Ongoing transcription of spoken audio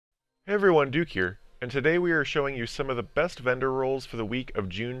Hey everyone, Duke here, and today we are showing you some of the best vendor rolls for the week of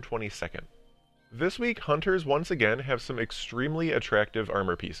June 22nd. This week, hunters once again have some extremely attractive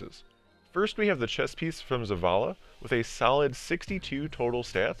armor pieces. First we have the chest piece from Zavala with a solid 62 total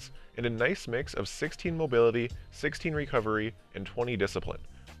stats and a nice mix of 16 mobility, 16 recovery, and 20 discipline,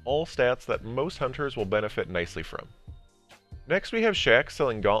 all stats that most hunters will benefit nicely from. Next we have Shaq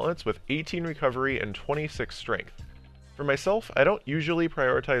selling gauntlets with 18 recovery and 26 strength. For myself, I don't usually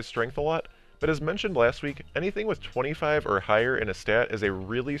prioritize strength a lot, but as mentioned last week, anything with 25 or higher in a stat is a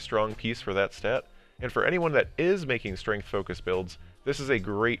really strong piece for that stat, and for anyone that is making strength-focused builds, this is a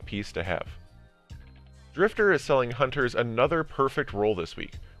great piece to have. Drifter is selling hunters another perfect roll this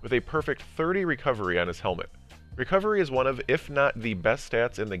week, with a perfect 30 recovery on his helmet. Recovery is one of, if not the best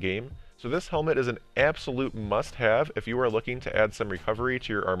stats in the game, so this helmet is an absolute must-have if you are looking to add some recovery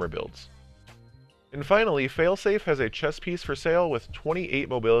to your armor builds. And finally, Failsafe has a chest piece for sale with 28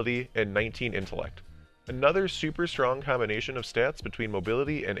 mobility and 19 intellect. Another super strong combination of stats between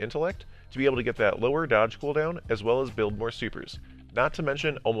mobility and intellect to be able to get that lower dodge cooldown as well as build more supers, not to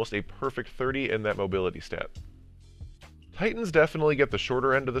mention almost a perfect 30 in that mobility stat. Titans definitely get the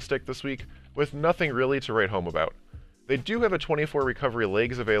shorter end of the stick this week, with nothing really to write home about. They do have a 24 recovery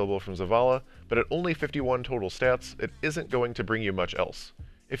legs available from Zavala, but at only 51 total stats, it isn't going to bring you much else.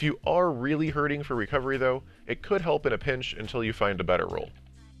 If you are really hurting for recovery though, it could help in a pinch until you find a better roll.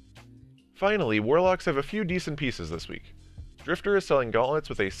 Finally, Warlocks have a few decent pieces this week. Drifter is selling gauntlets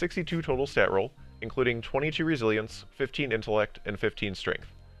with a 62 total stat roll, including 22 resilience, 15 intellect, and 15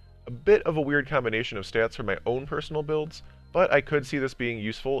 strength. A bit of a weird combination of stats for my own personal builds, but I could see this being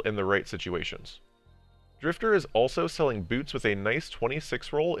useful in the right situations. Drifter is also selling boots with a nice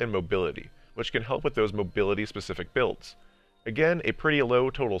 26 roll in mobility, which can help with those mobility specific builds. Again, a pretty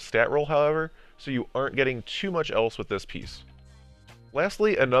low total stat roll, however, so you aren't getting too much else with this piece.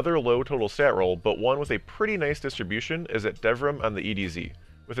 Lastly, another low total stat roll, but one with a pretty nice distribution, is at Devrim on the EDZ,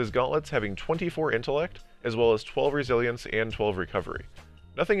 with his gauntlets having 24 intellect, as well as 12 resilience and 12 recovery.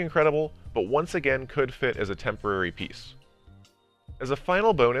 Nothing incredible, but once again could fit as a temporary piece. As a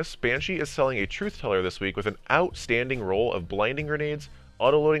final bonus, Banshee is selling a Truth Teller this week with an outstanding roll of blinding grenades,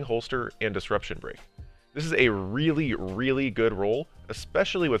 autoloading holster, and disruption break. This is a really good roll,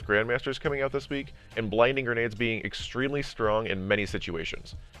 especially with Grandmasters coming out this week, and blinding grenades being extremely strong in many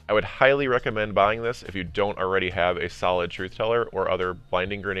situations. I would highly recommend buying this if you don't already have a solid Truth Teller or other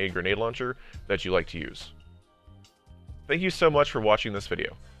blinding grenade launcher that you like to use. Thank you so much for watching this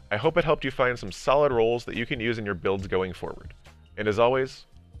video. I hope it helped you find some solid rolls that you can use in your builds going forward. And as always,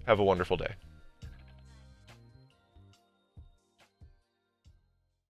 have a wonderful day.